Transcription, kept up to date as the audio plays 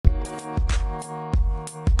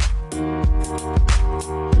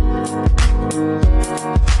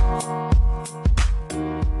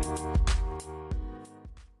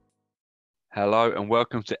Hello and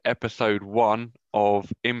welcome to episode 1 of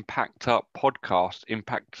Impact Up podcast,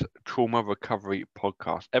 Impact Trauma Recovery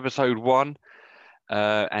podcast. Episode 1,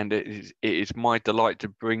 and it is my delight to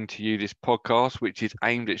bring to you this podcast, which is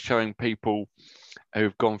aimed at showing people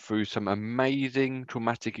who've gone through some amazing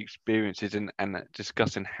traumatic experiences and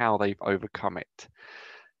discussing how they've overcome it.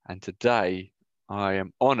 And today I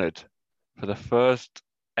am honoured for the first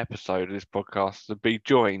episode of this podcast to be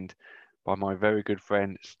joined by my very good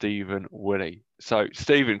friend, Stephen Willey. So,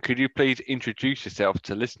 Stephen, could you please introduce yourself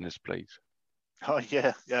to listeners, please? Oh,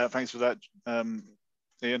 yeah. Thanks for that,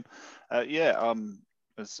 Ian.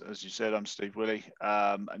 As you said, I'm Steve Willey,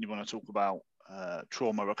 and you want to talk about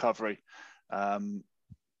trauma recovery.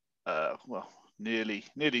 Nearly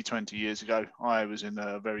 20 years ago, I was in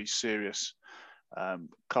a very serious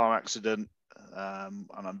car accident, and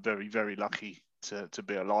I'm very, very lucky to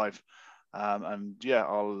be alive. I'm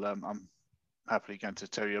happily going to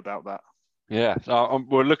tell you about that. Yeah, so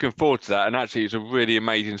we're looking forward to that, and actually it's a really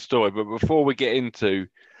amazing story. But before we get into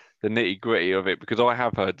the nitty-gritty of it, because I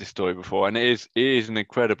have heard this story before, and it is an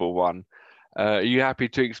incredible one, are you happy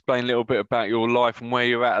to explain a little bit about your life and where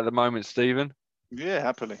you're at the moment, Stephen? Yeah,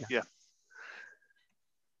 happily, yeah.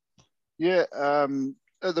 Yeah,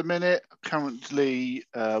 at the minute, currently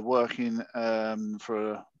working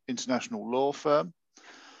for an international law firm.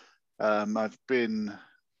 I've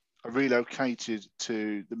relocated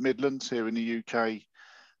to the Midlands here in the UK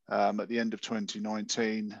at the end of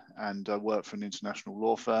 2019, and I work for an international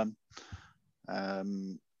law firm.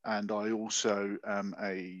 And I also am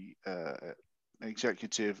a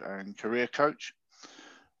executive and career coach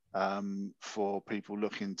for people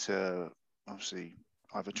looking to obviously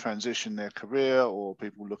either transition their career or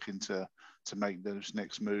people looking to make those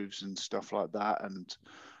next moves and stuff like that. And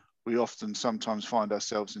we often sometimes find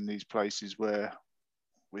ourselves in these places where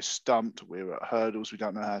we're stumped, we're at hurdles, we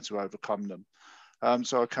don't know how to overcome them.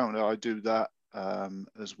 So I do that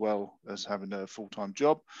as well as having a full-time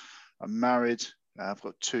job. I'm married. I've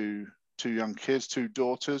got two young kids, 2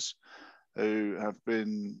 daughters, who have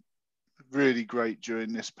been really great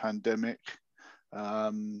during this pandemic.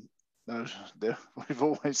 We've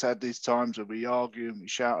always had these times where we argue and we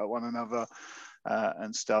shout at one another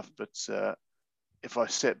and stuff, but if I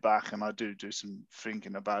sit back and I do some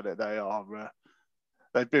thinking about it,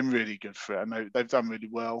 they've been really good for it, and they've done really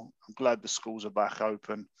well. I'm glad the schools are back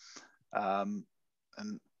open, and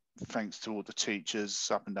thanks to all the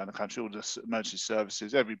teachers up and down the country, all the emergency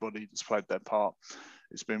services, everybody that's played their part.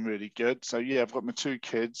 It's been really good. So yeah, I've got my 2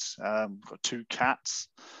 kids, got 2 cats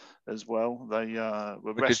as well. They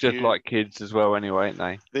were rescued. Just like kids as well, anyway,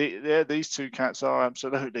 aren't they? These 2 cats are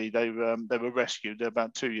absolutely. They were rescued. They're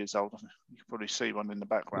about 2 years old. You can probably see one in the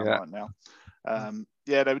background right now.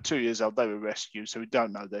 They were 2 years old. They were rescued, so we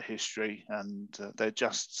don't know their history, and they're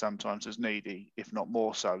just sometimes as needy, if not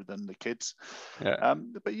more so, than the kids. Yeah.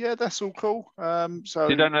 But yeah, that's all cool. So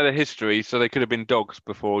you don't know the history, so they could have been dogs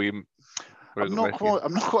before you. I'm not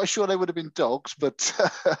quite sure they would have been dogs, but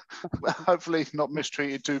hopefully not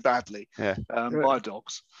mistreated too badly by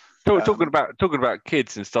dogs. Talking about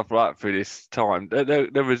kids and stuff like that through this time, they're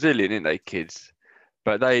resilient, aren't they, kids?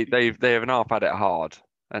 But they have half had it hard,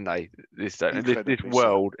 and this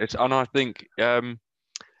world. So. And I think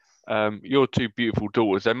your 2 beautiful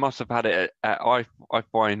daughters, they must have had it. I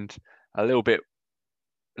find a little bit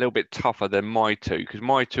tougher than my 2, because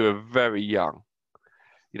my 2 are very young.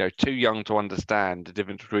 Too young to understand the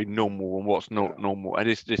difference between normal and what's not normal, and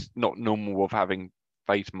it's just not normal of having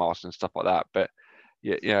face masks and stuff like that. But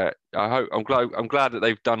yeah, I'm glad that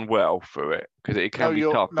they've done well through it, because it can be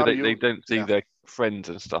tough because they don't see their friends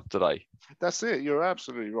and stuff today. That's it. You're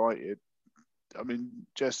absolutely right. I mean,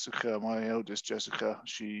 Jessica, my eldest Jessica,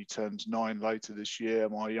 she turns 9 later this year.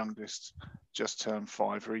 My youngest just turned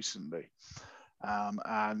 5 recently,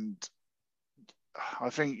 and I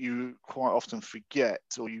think you quite often forget,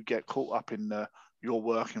 or you get caught up in you're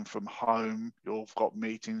working from home, you've got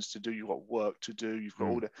meetings to do, you've got work to do, you've got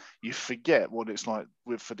all that. You forget what it's like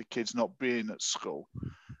for the kids not being at school.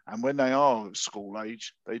 And when they are at school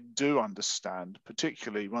age, they do understand,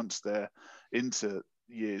 particularly once they're into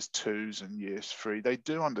years 2s and years 3, they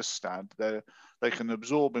do understand. They can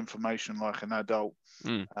absorb information like an adult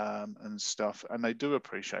and stuff, and they do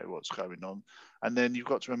appreciate what's going on. And then you've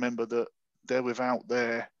got to remember that they're without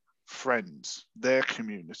their friends, their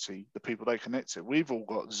community, the people they connect to. We've all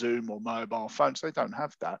got Zoom or mobile phones. They don't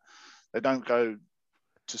have that. They don't go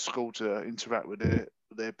to school to interact with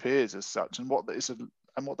their peers as such, and what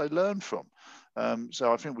they learn from.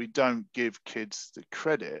 So I think we don't give kids the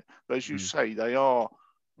credit, but as you say, they are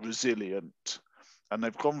resilient, and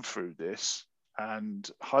they've gone through this, and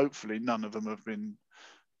hopefully none of them have been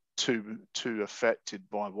too affected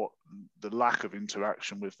by what the lack of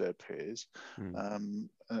interaction with their peers, and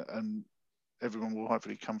everyone will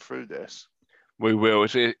hopefully come through this. We will.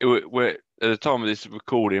 We're at the time of this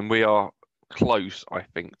recording. We are close, I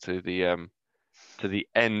think, to the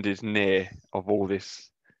end is near of all this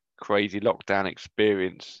crazy lockdown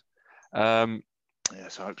experience.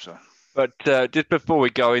 Yes, I hope so. But just before we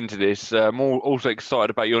go into this, I'm also excited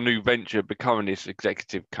about your new venture, becoming this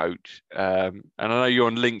executive coach. And I know you're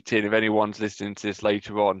on LinkedIn. If anyone's listening to this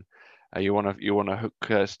later on, you want to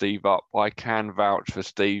hook Steve up. I can vouch for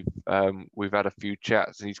Steve. We've had a few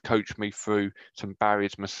chats, and he's coached me through some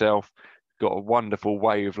barriers myself. Got a wonderful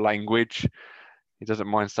way of language. He doesn't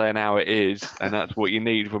mind saying how it is, and that's what you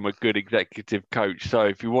need from a good executive coach. So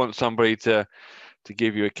if you want somebody to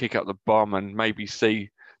give you a kick up the bum and maybe see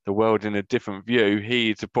the world in a different view, he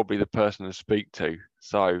is probably the person to speak to.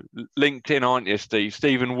 So LinkedIn, aren't you, Steve?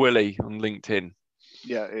 Stephen Willey on LinkedIn.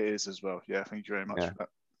 Yeah, it is as well. Yeah, thank you very much for that.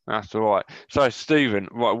 That's all right. So Stephen,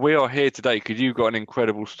 right, we are here today because you've got an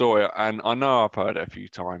incredible story, and I know I've heard it a few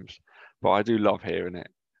times, but I do love hearing it.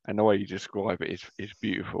 And the way you describe it is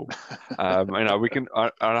beautiful. We can. I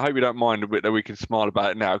hope you don't mind a bit that we can smile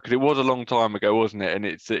about it now, because it was a long time ago, wasn't it? And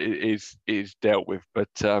it is dealt with. But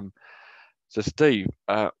so Steve,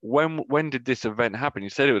 when did this event happen? You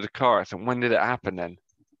said it was a car accident. When did it happen then?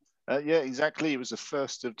 Yeah, exactly. It was the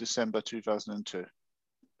 1st of December 2002.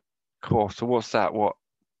 Cool. So what's that? What?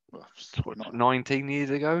 Well, 19 years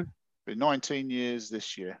ago? Been 19 years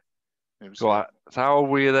this year. It was. Right. So how old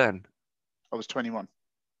were you then? I was 21.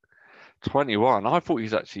 21. I thought he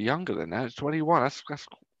was actually younger than that. It's 21. That's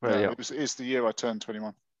very no, it's the year I turned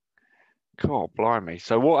 21. God, blimey.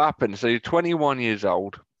 So what happened? So you're 21 years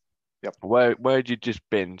old. Yep. Where had you just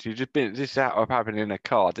been? So you just been. This happened in a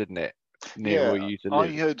car, didn't it? Near where you used to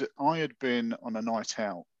live. I had been on a night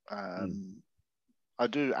out. I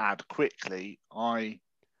do add quickly, I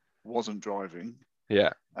wasn't driving.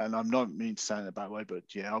 Yeah. And I'm not mean to say in a bad way, but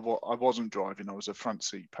yeah, I wasn't driving. I was a front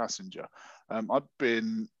seat passenger. I'd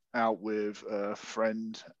been out with a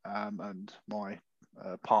friend and my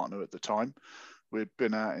partner at the time. We'd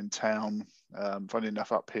been out in town, funny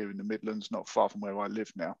enough, up here in the Midlands, not far from where I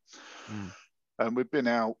live now. And we'd been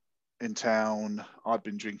out in town. I'd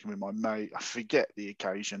been drinking with my mate. I forget the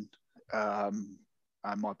occasion. And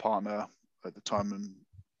my partner at the time, and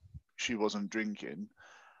she wasn't drinking.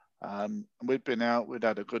 And we'd been out, we'd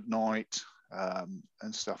had a good night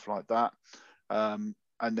and stuff like that. And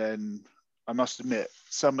then I must admit,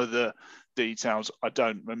 some of the details I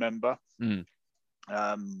don't remember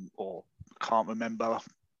or can't remember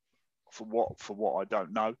for what I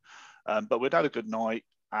don't know. But we'd had a good night,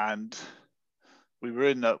 and we were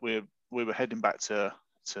in that we were heading back to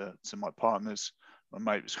my partner's. My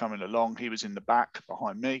mate was coming along. He was in the back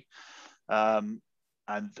behind me, and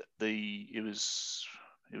it was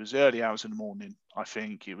early hours in the morning. I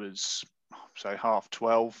think it was, say,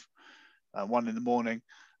 12:30, 1 in the morning,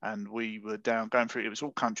 and we were going through. It was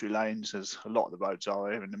all country lanes, as a lot of the roads are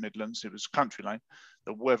here in the Midlands. It was country lane.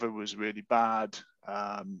 The weather was really bad.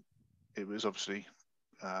 It was obviously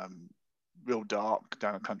real dark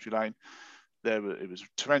down a country lane. It was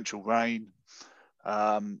torrential rain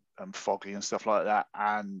and foggy and stuff like that.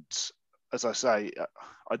 And as I say,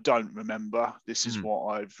 I don't remember. This is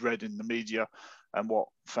what I've read in the media and what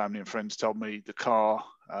family and friends told me. The car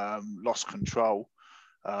lost control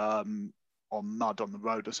on mud on the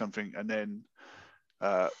road or something, and then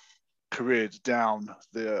careered down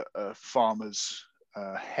the farmer's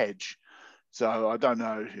hedge. So I don't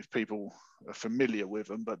know if people are familiar with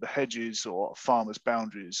them, but the hedges or farmer's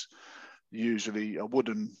boundaries usually are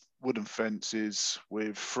wooden fences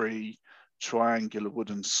with 3 triangular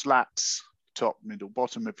wooden slats, top, middle,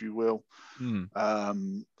 bottom, if you will,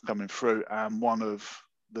 coming through. And one of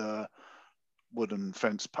the wooden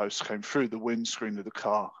fence posts came through the windscreen of the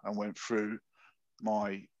car and went through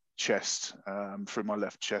my chest, through my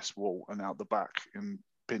left chest wall and out the back, and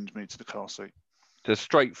pinned me to the car seat. Just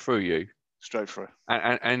straight through you? Straight through.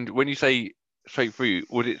 And when you say straight through you,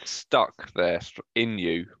 was it stuck there in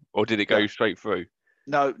you, or did it go straight through?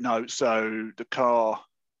 No. So the car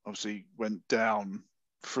obviously went down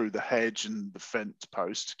through the hedge, and the fence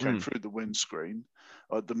post came through the windscreen.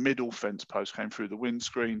 The middle fence post came through the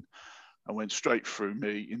windscreen and went straight through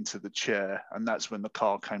me into the chair. And that's when the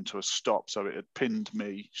car came to a stop. So it had pinned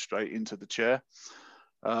me straight into the chair.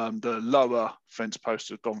 The lower fence post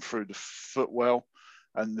had gone through the footwell,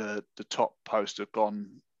 and the top post had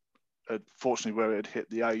gone, fortunately, where it had hit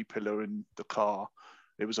the A pillar in the car.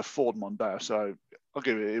 It was a Ford Mondeo, so I'll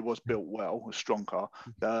give it was built well, a strong car.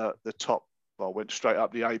 The top went straight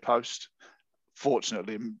up the A post,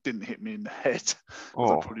 fortunately, it didn't hit me in the head,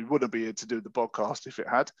 because I Oh, probably wouldn't be here to do the podcast if it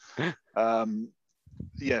had.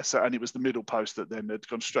 Yeah, so, and it was the middle post that then had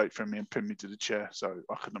gone straight from me and pinned me to the chair, so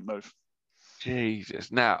I couldn't move.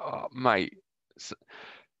 Jesus. Now, mate,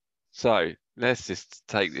 so let's just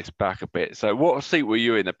take this back a bit. So what seat were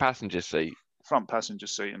you in? The passenger seat? Front passenger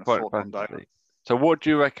seat in a Front Ford passenger Mondeo. seat. So what do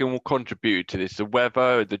you reckon will contribute to this? The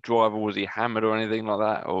weather, the driver, was he hammered or anything like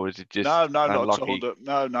that? Or is it just No, not at all. unlucky?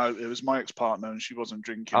 No, it was my ex-partner, and she wasn't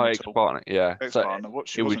drinking Oh, at all. ex-partner, yeah. So Ex-partner, what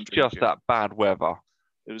she it was wasn't just drinking. that bad weather.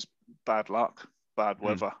 It was bad luck, bad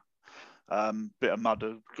weather. Bit of mud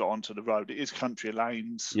had got onto the road. It is country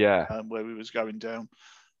lanes, Yeah. where we was going down.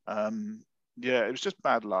 Yeah, it was just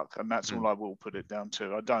bad luck, and that's all I will put it down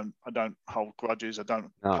to. I don't hold grudges. I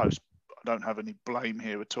don't have any blame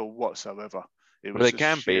here at all whatsoever. It Well, was they just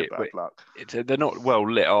can sheer be, bad but luck. they're not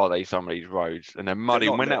well lit, are they? Some of these roads, and they're muddy.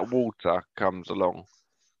 not When lit. that water comes along,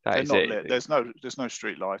 that They're is not it. lit. There's no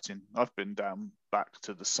street lighting. I've been down back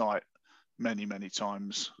to the site many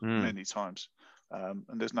times, and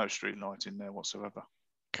there's no street lighting there whatsoever.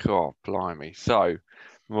 God, blimey. So,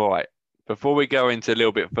 right, before we go into a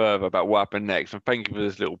little bit further about what happened next, and thank you for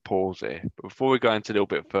this little pause here, but before we go into a little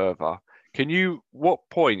bit further, what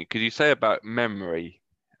point, could you say about memory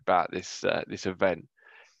about this event?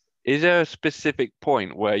 Is there a specific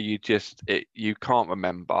point where you can't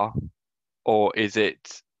remember, or is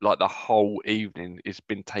it like the whole evening it's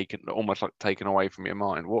been almost like taken away from your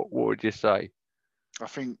mind? What would you say? I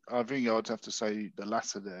think I'd have to say the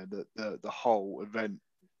latter there, that the whole event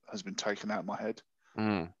has been taken out of my head.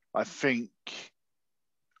 I think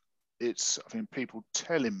people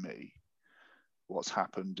telling me what's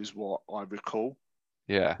happened is what I recall.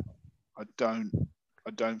 Yeah. I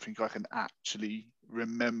don't think I can actually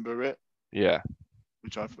remember it. Yeah.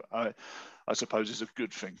 Which I suppose is a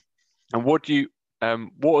good thing. And what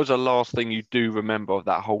was the last thing you do remember of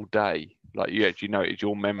that whole day? Like you actually noted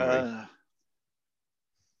your memory.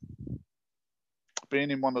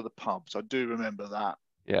 Being in one of the pubs, I do remember that.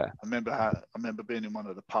 Yeah. I remember being in one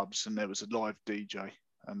of the pubs and there was a live DJ,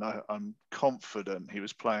 and I'm confident he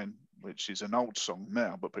was playing, which is an old song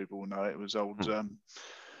now, but people will know it was old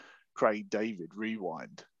Craig David,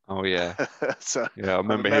 Rewind. Oh yeah. So yeah, I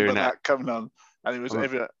remember hearing that coming on, and it was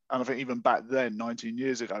and I think even back then, 19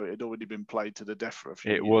 years ago, it had already been played to the death for a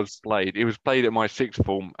few years. It was played at my sixth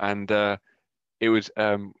form, and it was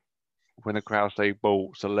when the crowd say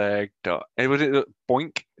ball select. It was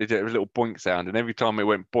boink. It was a little boink sound, and every time it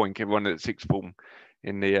went boink, everyone at sixth form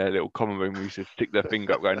in the little common room used to stick their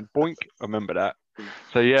finger up, going boink. I remember that.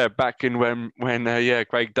 So yeah, back in when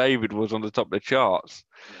Craig David was on the top of the charts.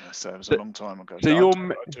 Yeah, so it was a long time ago. So I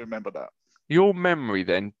do remember that. Your memory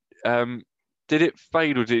then, did it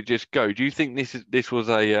fade or did it just go? Do you think this was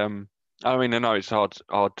a I mean, I know it's hard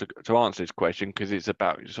to answer this question because it's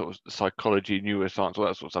about sort of psychology, neuroscience, all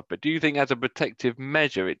that sort of stuff. But do you think, as a protective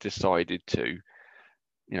measure, it decided to,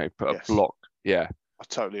 put a block? Yeah, I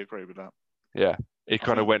totally agree with that. Yeah, it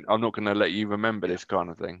kind of went, I'm not going to let you remember this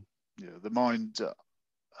kind of thing. Yeah, the mind.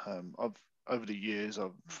 Over the years,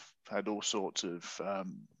 I've had all sorts of, how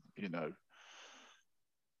do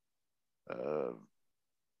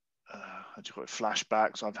you call it,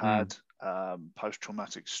 flashbacks. I've had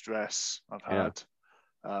post-traumatic stress. I've had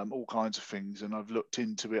all kinds of things, and I've looked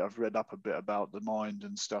into it. I've read up a bit about the mind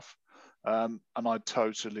and stuff, and I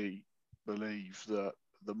totally believe that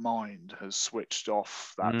the mind has switched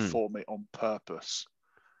off that for me on purpose.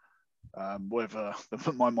 Whether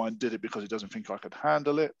my mind did it because it doesn't think I could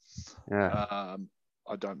handle it, I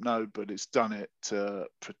don't know, but it's done it to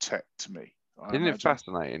protect me. Isn't it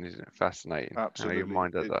fascinating? Isn't it fascinating? Absolutely. How your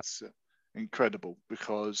mind does it's incredible,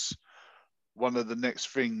 because one of the next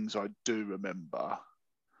things I do remember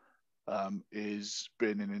is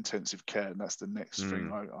being in intensive care, and that's the next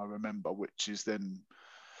thing I remember, which is then.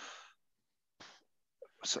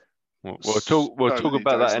 We'll talk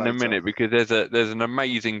about that in a minute, because there's an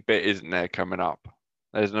amazing bit, isn't there, coming up?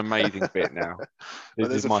 There's an amazing bit now.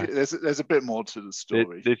 There's a bit more to the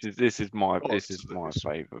story. This is my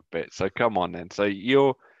favourite bit. So come on then. So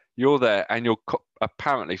you're there, and you're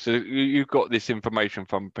apparently, so you got this information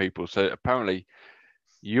from people. So apparently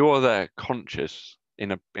you're there conscious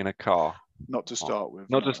in a car. Not to start with.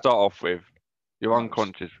 Not to start off with. You're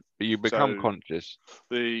unconscious, but you become conscious.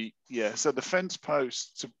 So the fence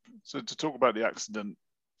post, to talk about the accident,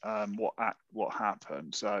 what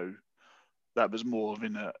happened. So that was more of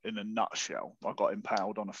in a nutshell. I got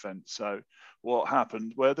impaled on a fence. So what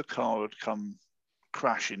happened, where the car had come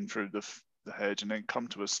crashing through the hedge and then come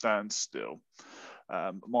to a standstill,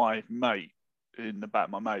 my mate in the back,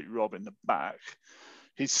 my mate Rob in the back,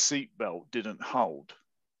 his seatbelt didn't hold.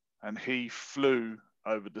 and he flew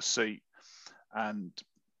over the seat and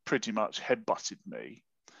pretty much headbutted me.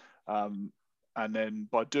 And then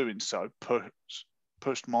by doing so,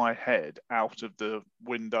 pushed my head out of the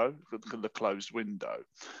window, the closed window,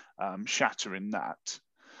 shattering that.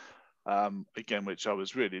 Again, which I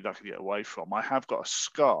was really lucky to get away from. I have got a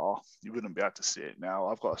scar. You wouldn't be able to see it now.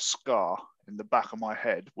 I've got a scar in the back of my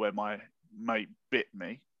head where my mate bit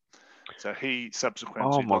me. So he subsequently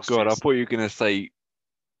Oh my lost God! I his... thought you were going to say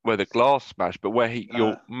where the glass smashed, but where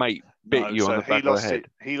your mate bit No, you on so the back of the head.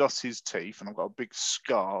 he lost his teeth, and I've got a big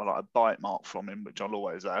scar, like a bite mark from him, which I'll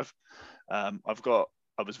always have. I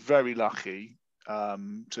was very lucky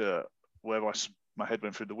to where my head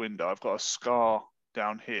went through the window. I've got a scar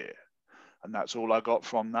down here, and that's all I got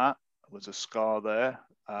from that was a scar there.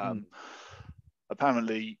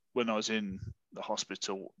 Apparently, when I was in the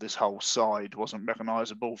hospital, this whole side wasn't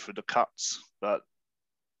recognisable for the cuts, but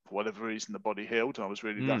for whatever reason, the body healed, and I was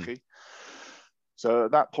really lucky. So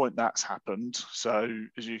at that point, that's happened. So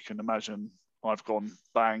as you can imagine, I've gone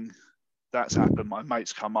bang, that's happened. My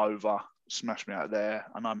mate's come over, smashed me out there,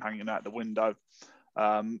 and I'm hanging out the window.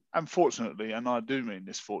 And fortunately, and I do mean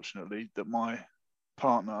this fortunately, that my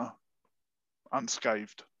partner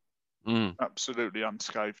unscathed, absolutely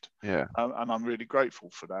unscathed. Yeah. And I'm really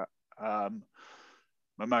grateful for that.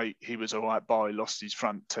 My mate, he was all right, but he lost his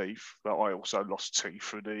front teeth, but I also lost teeth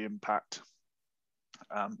through the impact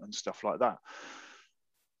and stuff like that.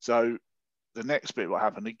 So the next bit, what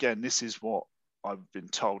happened, again, this is what I've been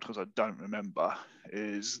told because I don't remember,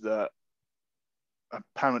 is that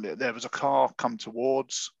apparently there was a car come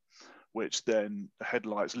towards, which then the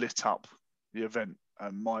headlights lit up the event,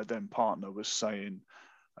 and my then partner was saying,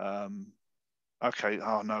 okay,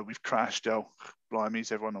 oh no, we've crashed, oh blimey,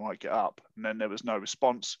 everyone might get up. And then there was no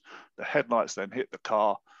response. The headlights then hit the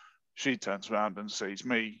car. She turns around and sees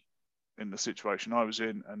me in the situation I was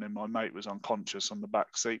in, and then my mate was unconscious on the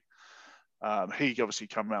back seat. He obviously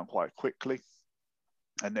came around quite quickly,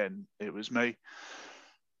 and then it was me.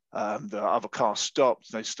 The other car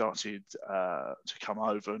stopped. They started to come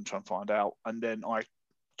over and try and find out, and then I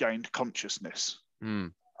gained consciousness.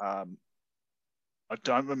 I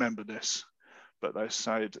don't remember this, but they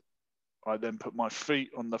said I then put my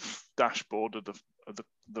feet on the dashboard of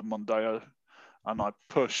the Mondeo, and I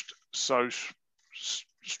pushed so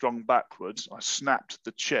strong backwards, I snapped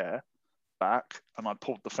the chair back, and I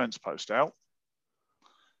pulled the fence post out.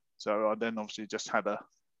 So I then obviously just had a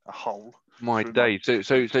hole. My day.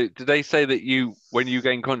 So did they say that when you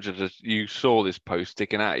gained consciousness, you saw this post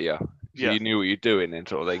sticking out of you? So you knew what you're doing and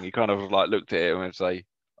sort of thing. You kind of like looked at it and would say,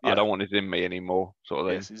 I don't want this in me anymore, sort of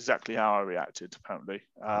thing. Yes, exactly how I reacted, apparently.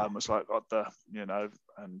 It's like got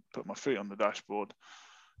and put my feet on the dashboard.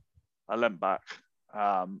 I leant back,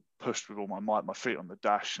 pushed with all my might, my feet on the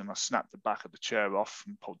dash, and I snapped the back of the chair off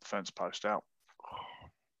and pulled the fence post out.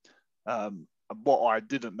 What I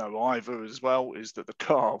didn't know either as well is that the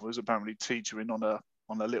car was apparently teetering on a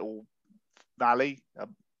little valley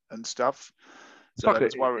and stuff. So I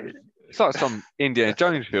was worried. It's like some Indiana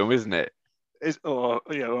Jones film, isn't it? Or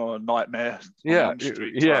a nightmare on Elm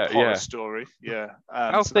Street type horror story. Yeah.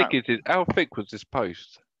 How thick was this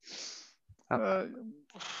post?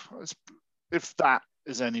 If that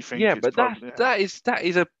is anything. Yeah, but that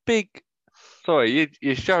is a big. Sorry,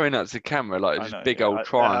 you're showing us the camera like this big old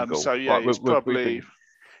triangle. So yeah, it's probably.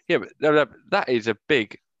 Yeah, but that is a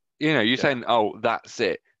big. You're saying, oh, that's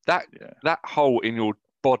it. That hole in your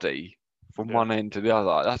body from one end to the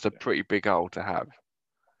other. That's a pretty big hole to have.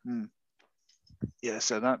 Yeah,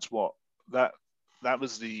 so that's what that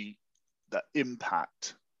was the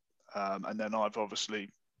impact, and then I've obviously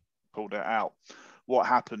pulled it out. What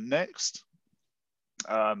happened next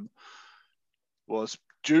was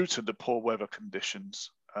due to the poor weather conditions,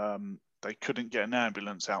 they couldn't get an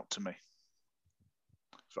ambulance out to me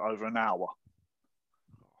for over an hour.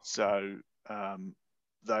 So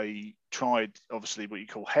they tried, obviously, what you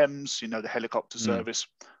call HEMS, the helicopter service.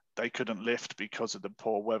 They couldn't lift because of the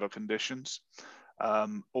poor weather conditions.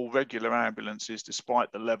 All regular ambulances,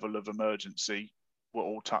 despite the level of emergency, were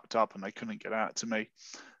all tucked up and they couldn't get out to me.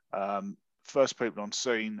 First people on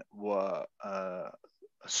scene were a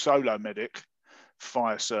solo medic,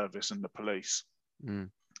 fire service and the police.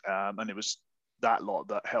 And it was that lot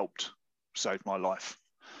that helped save my life.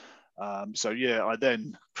 I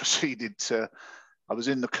then proceeded I was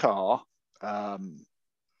in the car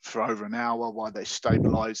for over an hour while they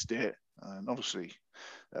stabilised it. And obviously,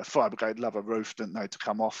 fire brigade lover roof didn't know to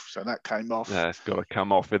come off, so that came off. Yeah, it's got to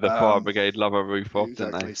come off with the fire brigade lover roof off,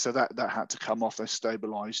 exactly. didn't they? So that had to come off. They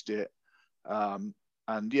stabilised it, and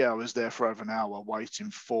And yeah, I was there for over an hour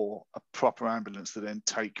waiting for a proper ambulance to then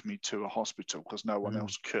take me to a hospital because no one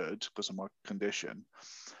else could because of my condition.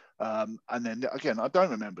 And then again, I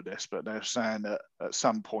don't remember this, but they're saying that at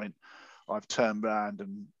some point I've turned around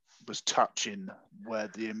and was touching where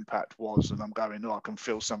the impact was, and I'm going, oh, I can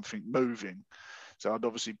feel something moving. So I'd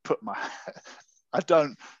obviously put my,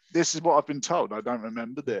 this is what I've been told. I don't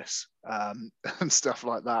remember this and stuff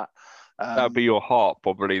like that. That would be your heart,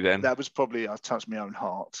 probably, then. That was probably, I touched my own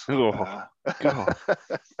heart. Oh, God.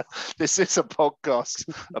 This is a podcast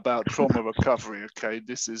about trauma recovery, okay?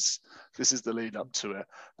 This is the lead up to it.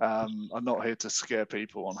 I'm not here to scare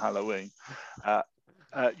people on Halloween.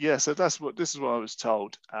 Yeah, so this is what I was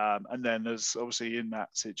told. And then as obviously in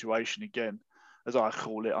that situation again, as I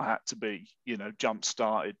call it, I had to be, jump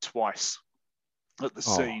started twice at the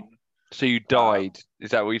scene. So you died?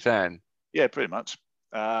 Is that what you're saying? Yeah, pretty much.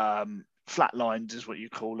 Flatlined is what you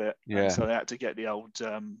call it. Yeah. And so they had to get the old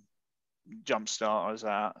jump starters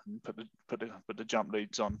out and put the jump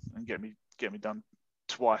leads on and get me done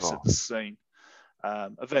twice at the scene.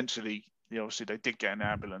 Eventually, obviously they did get an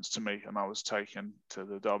ambulance to me, and I was taken to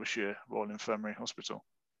the Derbyshire Royal Infirmary Hospital,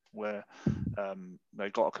 where they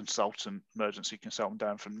got a emergency consultant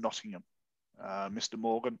down from Nottingham, Mr.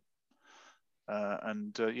 Morgan,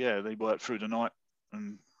 and they worked through the night,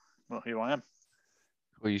 and well, here I am.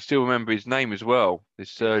 Well, you still remember his name as well,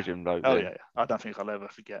 this surgeon bloke. Oh yeah, I don't think I'll ever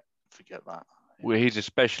forget that. Yeah. Well, he's a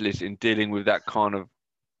specialist in dealing with that kind of.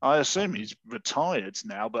 I assume he's retired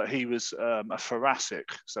now, but he was a thoracic,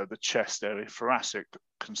 so the chest area, thoracic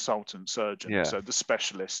consultant surgeon. Yeah. So the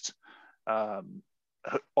specialist on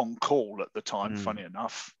call at the time, funny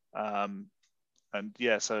enough. And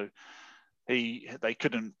yeah, so they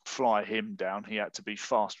couldn't fly him down. He had to be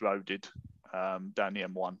fast roaded down the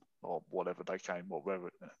M1 or whatever they came,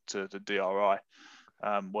 to the DRI,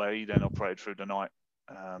 where he then operated through the night.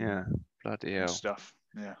 Yeah, bloody hell. Stuff.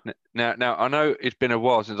 Yeah. Now I know it's been a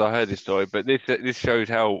while since I heard this story, but this shows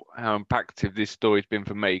how impactful this story's been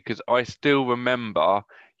for me, because I still remember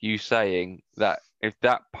you saying that if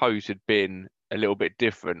that post had been a little bit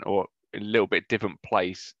different or a little bit different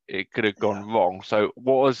place, it could have gone wrong. So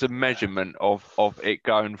what was the measurement of it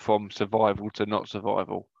going from survival to not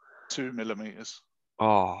survival? 2 millimeters.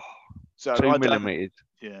 Oh, so 2 millimeters.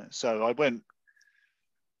 Yeah. So I went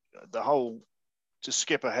to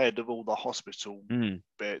skip ahead of all the hospital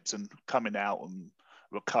bits and coming out and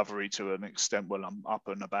recovery to an extent when I'm up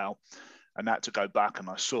and about, and that to go back, and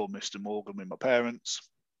I saw Mr. Morgan with my parents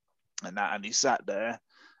and he sat there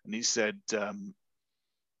and he said,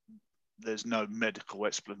 there's no medical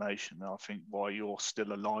explanation, I think, why you're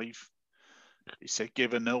still alive. He said,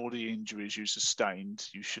 given all the injuries you sustained,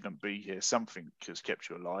 you shouldn't be here. Something has kept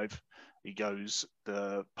you alive. He goes,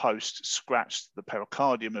 the post scratched the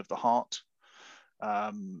pericardium of the heart.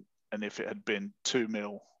 And if it had been 2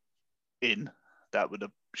 mil in, that would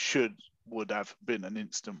have been an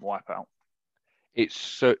instant wipeout. It's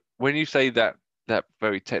so when you say that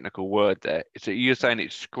very technical word there, so you're saying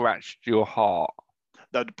it scratched your heart.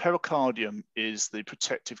 No, the pericardium is the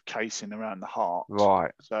protective casing around the heart.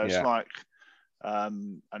 Right. So it's like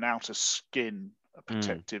an outer skin, a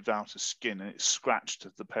protective outer skin, and it scratched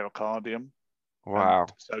the pericardium. Wow.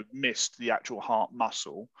 So missed the actual heart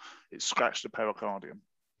muscle. It scratched the pericardium.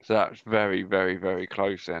 So that's very, very, very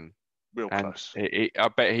close then. Real close. I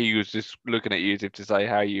bet he was just looking at you as if to say,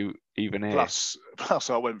 how you even here. Plus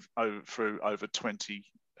I went through over 20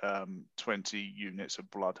 units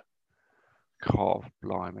of blood. God,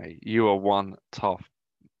 blimey. You are one tough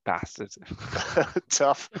bastard.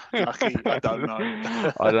 Tough, lucky, I don't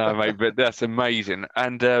know. I don't know, mate, but that's amazing.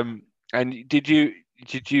 And did you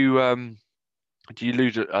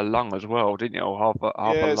lose a lung as well, didn't you? Or half a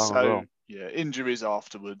lung as well. Yeah, injuries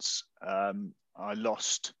afterwards. I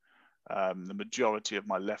lost the majority of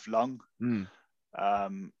my left lung.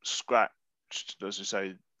 Scratched, as you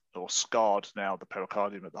say, or scarred now the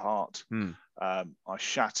pericardium of the heart. I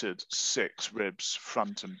shattered 6 ribs,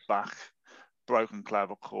 front and back, broken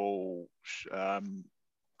clavicle,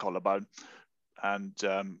 collarbone, and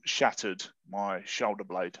shattered my shoulder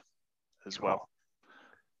blade as well.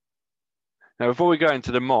 Now, before we go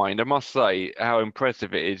into the mind, I must say how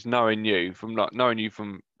impressive it is knowing you from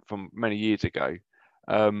many years ago,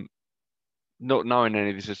 not knowing any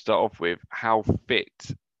of this to start off with, how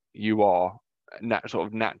fit you are, sort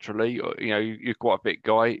of naturally. You're quite a fit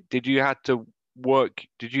guy. Did you have to work?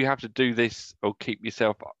 Did you have to do this or keep your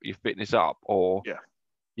fitness up? Or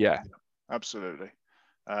yeah, absolutely.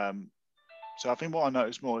 So I think what I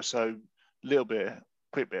noticed more, so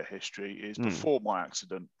quick bit of history is before my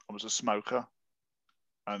accident, I was a smoker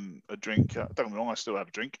and a drinker. Don't get me wrong, I still have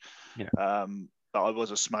a drink. but I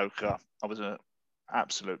was a smoker. I was an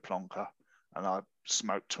absolute plonker, and I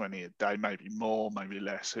smoked 20 a day, maybe more, maybe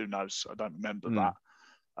less. Who knows? I don't remember that.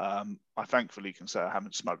 I thankfully can say I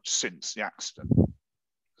haven't smoked since the accident,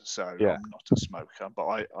 so I'm not a smoker. But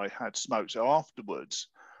I had smoked. So afterwards,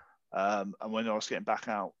 and when I was getting back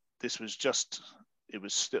out, this was just, it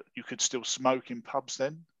was still, you could still smoke in pubs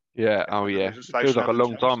then. Yeah. Oh, yeah. It feels like a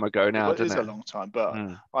long time ago now, doesn't it? It is a long time, but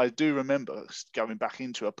I do remember going back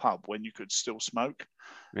into a pub when you could still smoke.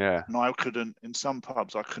 Yeah. And I couldn't, in some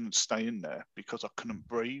pubs, I couldn't stay in there because I couldn't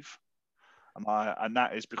breathe. And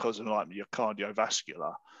that is because of like your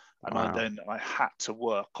cardiovascular. And I had to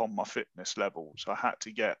work on my fitness levels. I had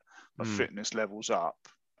to get my fitness levels up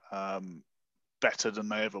better than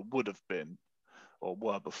they ever would have been or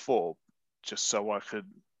were before, just so I could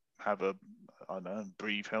have I don't know,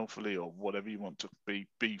 breathe healthily or whatever you want to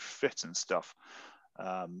be fit and stuff.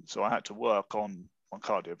 So I had to work on my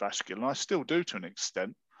cardiovascular, and I still do to an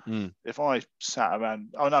extent. If I sat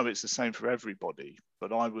around, I know it's the same for everybody,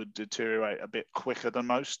 but I would deteriorate a bit quicker than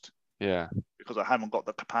most. Yeah. Because I haven't got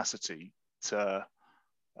the capacity to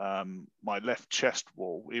my left chest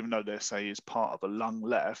wall, even though they say is part of a lung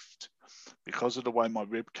left, because of the way my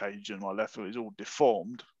rib cage and my left foot is all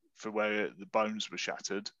deformed for where the bones were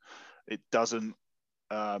shattered, it doesn't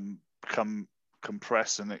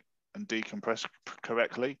compress and decompress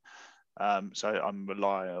correctly. So I'm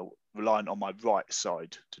reliant on my right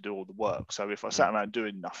side to do all the work. So if I sat around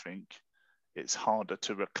doing nothing, it's harder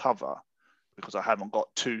to recover because I haven't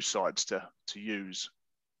got two sides to use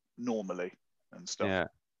normally and stuff. Yeah.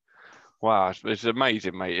 Wow, it's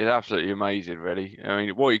amazing, mate. It's absolutely amazing, really. I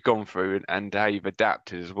mean, what you've gone through and how you've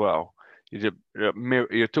adapted as well.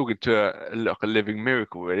 You're talking to a living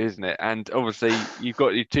miracle, really, isn't it? And obviously, you've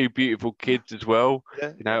got your two beautiful kids as well.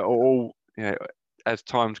 All as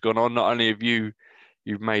time's gone on, not only have you've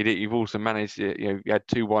made it, you've also managed it. You had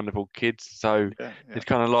two wonderful kids, so it's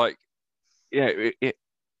kind of like,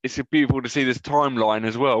 it's beautiful to see this timeline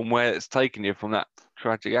as well and where it's taken you from that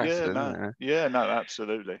tragic accident. No,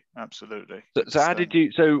 absolutely. So how did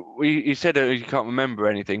you? So you said you can't remember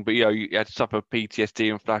anything, but you had to suffer PTSD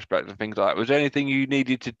and flashbacks and things like that. Was there anything you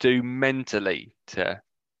needed to do mentally to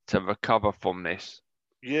recover from this?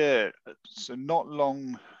 Yeah. So not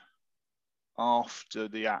long after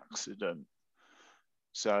the accident,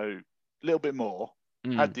 so a little bit more.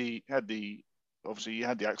 Had the obviously you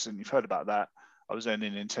had the accident. You've heard about that. I was then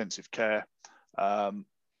in intensive care,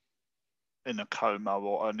 in a coma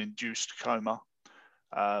or an induced coma.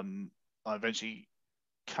 I eventually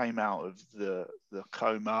came out of the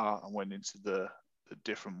coma and went into the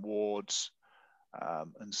different wards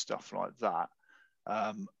and stuff like that.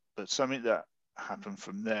 But something that happened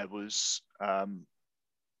from there was in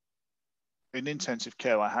intensive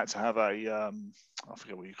care, I had to have I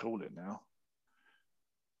forget what you call it now.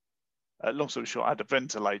 Long story short, I had a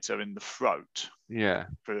ventilator in the throat. Yeah.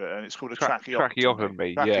 And it's called a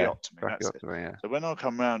tracheotomy. Tracheotomy. Tracheotomy, yeah. So when I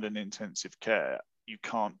come round in intensive care, you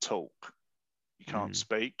can't talk. You can't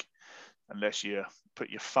speak unless you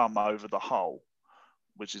put your thumb over the hole,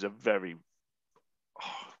 which is a very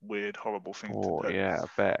weird, horrible thing to do. Yeah, I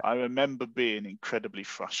bet. I remember being incredibly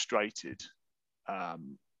frustrated.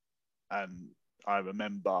 And I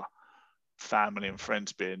remember family and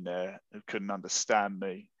friends being there who couldn't understand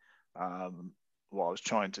me, what I was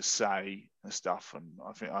trying to say and stuff. And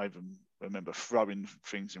I think I even remember throwing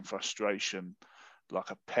things in frustration, like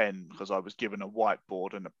a pen, because I was given a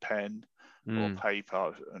whiteboard and a pen or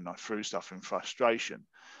paper, and I threw stuff in frustration.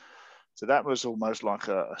 So that was almost like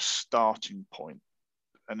a starting point.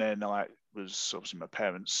 And then I was, obviously my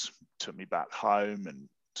parents took me back home and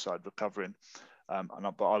started recovering.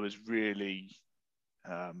 But I was really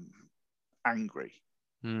angry.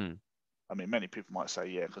 I mean, many people might say,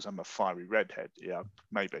 yeah, because I'm a fiery redhead. Yeah,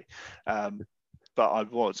 maybe. But I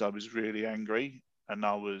was really angry, and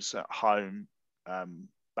I was at home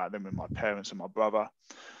back then with my parents and my brother,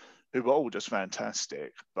 who were all just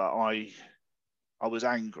fantastic. But I was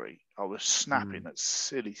angry. I was snapping at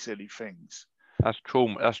silly things. That's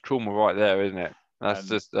trauma. That's trauma right there, isn't it?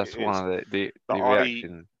 That's one of the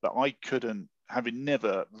reactions. But I couldn't, having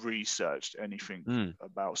never researched anything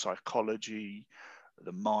about psychology,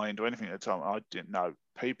 the mind, or anything at the time. I didn't know.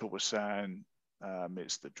 People were saying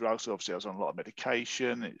it's the drugs. Obviously, I was on a lot of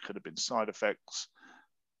medication. It could have been side effects.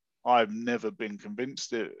 I've never been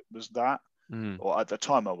convinced it was that, or at the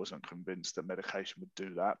time, I wasn't convinced that medication would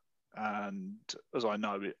do that. And as I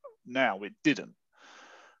know it now, it didn't.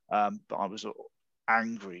 But I was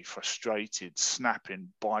angry, frustrated,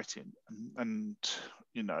 snapping, biting, and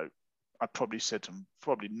I probably said some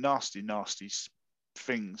probably nasty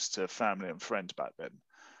things to family and friends back then.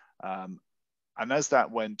 And as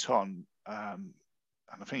that went on, and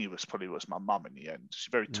I think it probably was my mum in the end. She's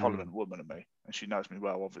a very tolerant woman of me, and she knows me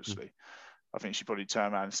well, obviously. I think she probably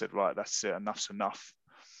turned around and said, right, that's it, enough's enough.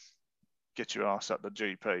 Get your ass up the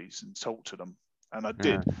GPs and talk to them. And I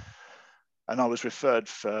did. And I was referred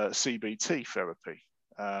for CBT therapy,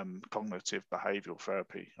 cognitive behavioural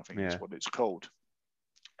therapy, I think is what it's called.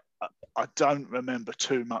 I don't remember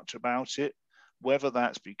too much about it, whether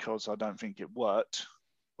that's because I don't think it worked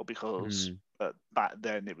or because back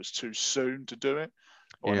then it was too soon to do it,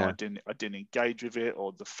 or I didn't engage with it,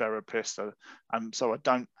 or the therapist. And so I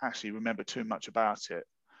don't actually remember too much about it.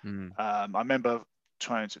 I remember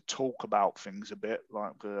trying to talk about things a bit,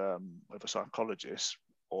 like with a psychologist,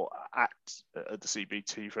 or act at the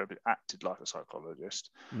CBT therapy, acted like a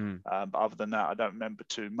psychologist. But other than that, I don't remember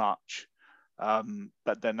too much.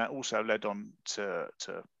 But then that also led on to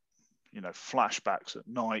flashbacks at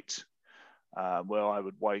night, where I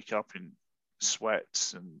would wake up in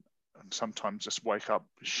sweats and sometimes just wake up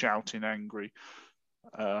shouting, angry.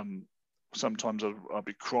 Sometimes I'd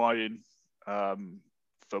be crying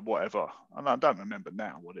for whatever. And I don't remember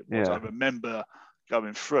now what it was. I remember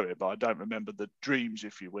going through it, but I don't remember the dreams,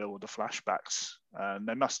 if you will, or the flashbacks. And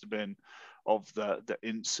they must have been of the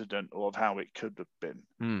incident or of how it could have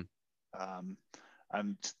been.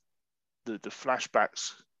 And the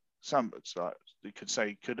flashbacks, some you could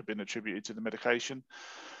say could have been attributed to the medication.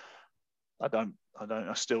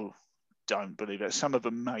 I still don't believe it. Some of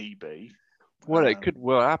them may be. Well, it could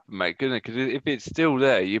well happen, mate, couldn't it? Because if it's still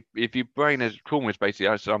there, if your brain has trauma, is basically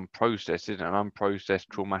it's unprocessed, isn't it? An unprocessed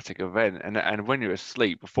traumatic event, and when you're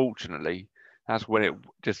asleep, fortunately, that's when it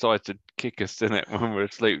decides to kick us, isn't it? When we're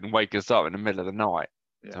asleep and wake us up in the middle of the night.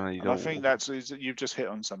 Yeah, and I think you've just hit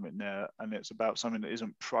on something there, and it's about something that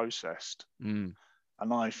isn't processed. And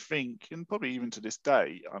I think, and probably even to this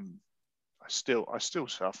day, I still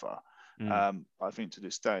suffer. I think to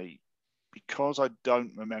this day, because I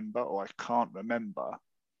don't remember or I can't remember,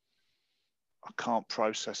 I can't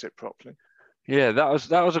process it properly. Yeah, that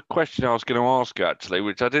was a question I was going to ask you, actually,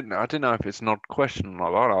 which I didn't know if it's an odd question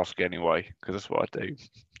or not. I'll ask anyway because that's what I do.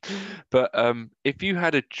 But if you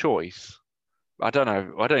had a choice, I don't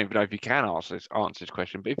even know if you can answer this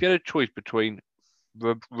question, but if you had a choice between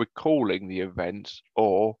recalling the events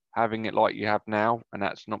or having it like you have now, and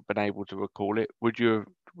that's not been able to recall it, would you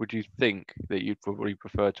think that you'd probably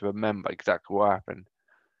prefer to remember exactly what happened?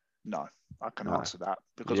 No, I can answer that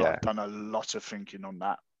because I've done a lot of thinking on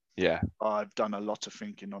that. Yeah, I've done a lot of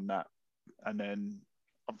thinking on that, and then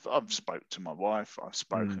I've spoke to my wife, I've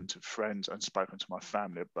spoken to friends, and spoken to my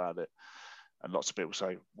family about it. And lots of people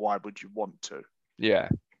say, "Why would you want to?" Yeah.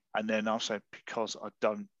 And then I'll say, because I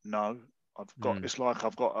don't know. It's like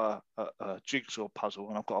I've got a jigsaw puzzle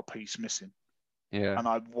and I've got a piece missing. Yeah. And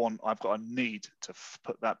I've got a need to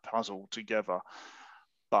put that puzzle together.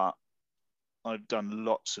 But I've done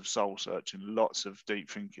lots of soul searching, lots of deep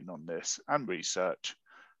thinking on this and research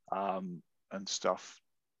and stuff,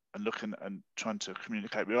 and looking and trying to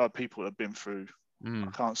communicate with other people that have been through, I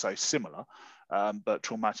can't say similar, but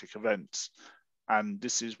traumatic events. And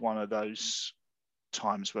this is one of those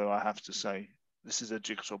times where I have to say, this is a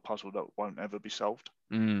jigsaw puzzle that won't ever be solved.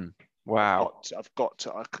 Wow.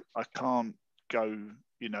 I can't go,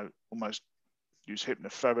 almost use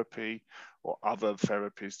hypnotherapy or other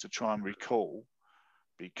therapies to try and recall,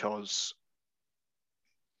 because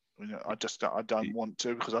I don't want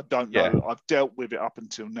to, because I don't know. I've dealt with it up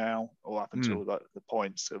until now, or up until the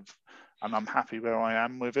points of, and I'm happy where I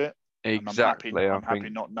am with it. Exactly. I'm happy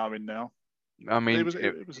not knowing now. I mean,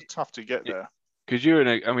 it was tough to get there. Because you're in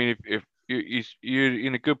a, I mean, if you're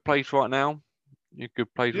in a good place right now, you're a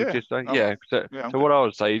good place, would you say? So what I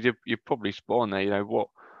would say is you're probably spot on there. You know what?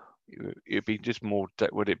 It'd be just more.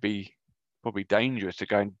 Would it be probably dangerous to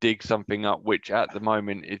go and dig something up, which at the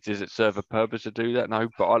moment does it serve a purpose to do that? No,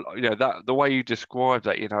 but that the way you describe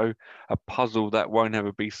that, a puzzle that won't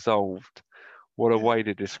ever be solved. What a way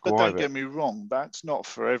to describe it. But don't get me wrong, that's not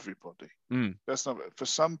for everybody. That's not for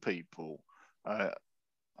some people.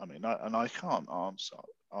 I mean, I can't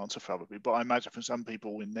answer for other people, but I imagine for some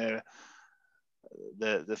people in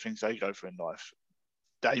the things they go through in life,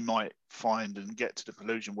 they might find and get to the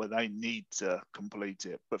conclusion where they need to complete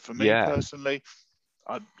it. But for me personally,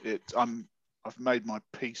 I've made my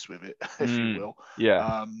peace with it, if you will.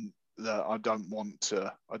 That I don't want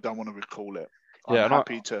to recall it. I'm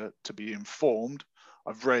happy to be informed.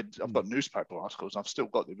 I've got newspaper articles. I've still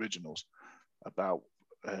got the originals about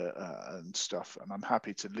and stuff, and I'm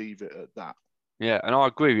happy to leave it at that. Yeah, and I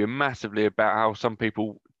agree with you massively about how some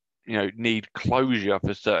people, need closure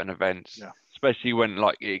for certain events. Yeah. Especially when,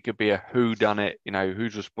 like, it could be a who done it,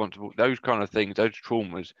 who's responsible, those kind of things, those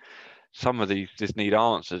traumas. some of these just need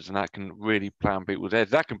answers, and that can really play on people's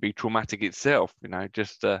heads. That can be traumatic itself,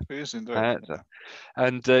 just It is indeed.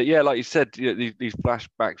 and yeah, like you said, these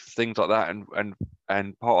flashbacks, things like that,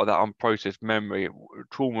 and part of that unprocessed memory,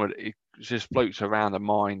 trauma, it just floats around the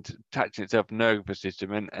mind, attaching itself to the nervous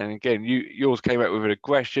system. And again, yours came out with an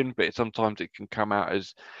aggression, but sometimes it can come out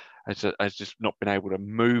as just not being able to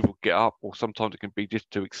move or get up, or sometimes it can be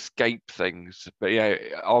just to escape things. But yeah,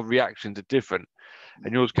 our reactions are different,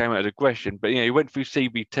 and yours came out as aggression. But you went through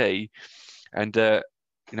CBT, and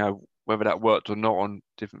whether that worked or not on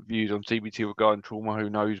different views on CBT regarding trauma, who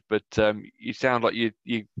knows? But you sound like you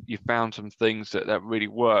found some things that really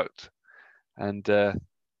worked, and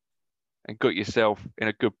got yourself in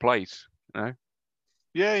a good place.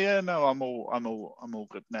 Yeah. No, I'm all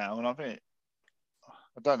good now, and I think,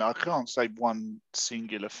 I don't know, I can't say one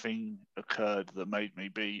singular thing occurred that made me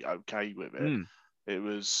be okay with it. It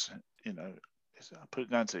was, I put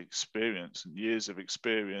it down to experience and years of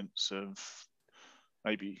experience of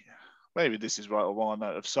maybe this is right or wrong,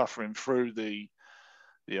 of suffering through the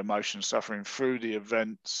emotion, suffering through the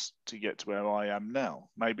events to get to where I am now.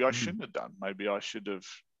 Maybe I shouldn't have done. Maybe I should have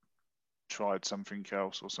tried something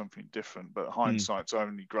else or something different. But hindsight's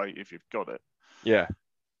only great if you've got it. Yeah.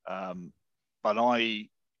 But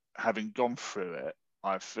having gone through it,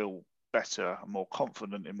 I feel better and more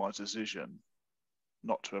confident in my decision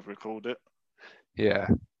not to have recalled it. Yeah.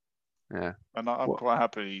 And I'm quite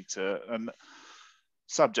happy and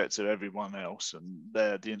subject to everyone else and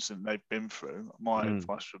the incident they've been through. My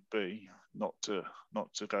advice would be not to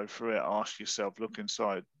go through it. Ask yourself, look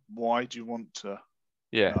inside. Why do you want to?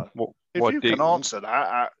 Yeah. If you can answer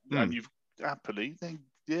that and you've happily, then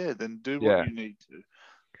do what you need to.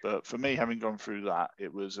 But for me, having gone through that,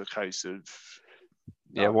 it was a case of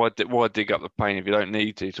why dig up the pain if you don't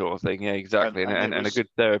need to, sort of thing. Yeah, exactly. And a good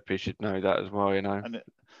therapist should know that as well, And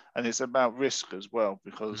it's about risk as well,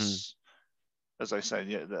 because as I say,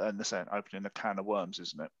 and they're saying opening a can of worms,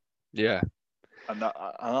 isn't it? Yeah. And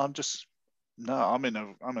I'm just I'm in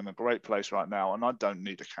a great place right now, and I don't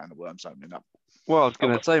need a can of worms opening up. Well, I was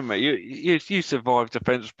going to say, mate, you survived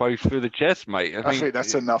defence post through the chest, mate. I think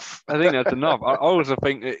that's enough. I think that's enough. I also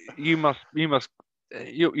think that you're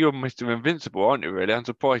Mr. Invincible, aren't you? Really, I'm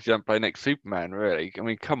surprised you don't play next Superman. Really, I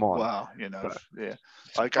mean, come on. Well,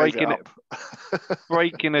 I gave it up.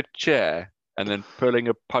 Breaking a chair and then pulling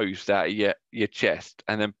a post out of your chest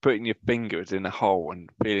and then putting your fingers in a hole and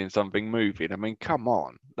feeling something moving. I mean, come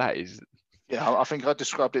on, that is. Yeah, I think I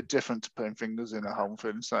described it different to putting fingers in a hole and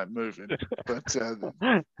feeling something moving. But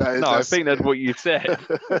I think that's what you said.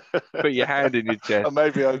 Put your hand in your chest. Or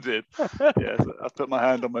maybe I did. Yeah, I put my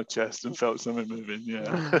hand on my chest and felt something moving.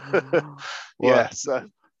 Yeah.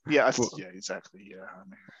 Exactly. Yeah.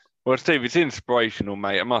 Well, Steve, it's inspirational,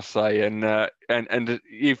 mate, I must say, and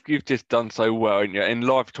you've just done so well, haven't you? In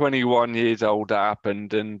life, 21 years old, that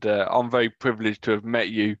happened, and I'm very privileged to have met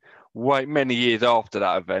you many years after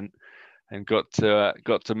that event, and got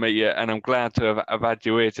to meet you, and I'm glad to have had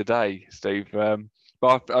you here today, Steve.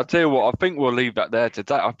 But I'll tell you what, I think we'll leave that there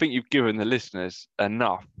today. I think you've given the listeners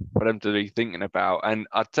enough for them to be thinking about, and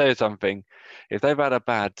I'll tell you something, if they've had a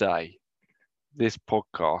bad day, this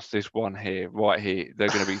podcast, this one here, right here, they're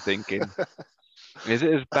going to be thinking, is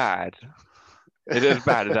it as bad? Is it as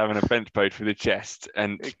bad as having a fence post through the chest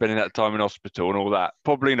and spending that time in hospital and all that?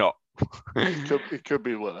 Probably not. It could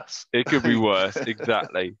be worse. It could be worse.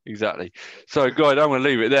 Exactly. So, guys, I'm going to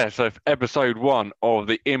leave it there. So, episode 1 of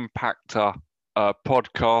the Impactor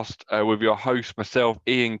podcast with your host, myself,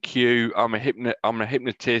 Ian Q. I'm a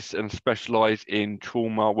hypnotist and specialise in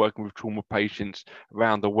trauma, working with trauma patients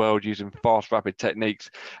around the world using fast, rapid techniques.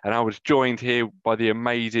 And I was joined here by the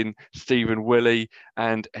amazing Stephen Willey,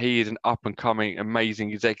 and he is an up-and-coming,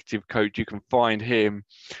 amazing executive coach. You can find him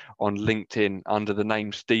on LinkedIn under the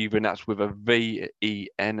name Stephen. That's with a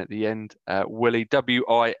V-E-N at the end. Willey,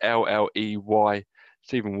 W-I-L-L-E-Y.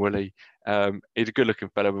 Stephen Willey. He's a good-looking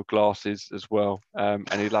fellow with glasses as well,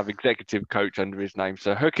 and he'll have executive coach under his name.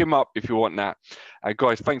 So hook him up if you want that.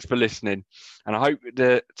 Guys, thanks for listening, and I hope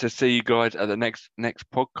to see you guys at the next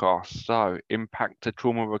podcast. So, Impact to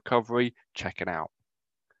Trauma Recovery, check it out.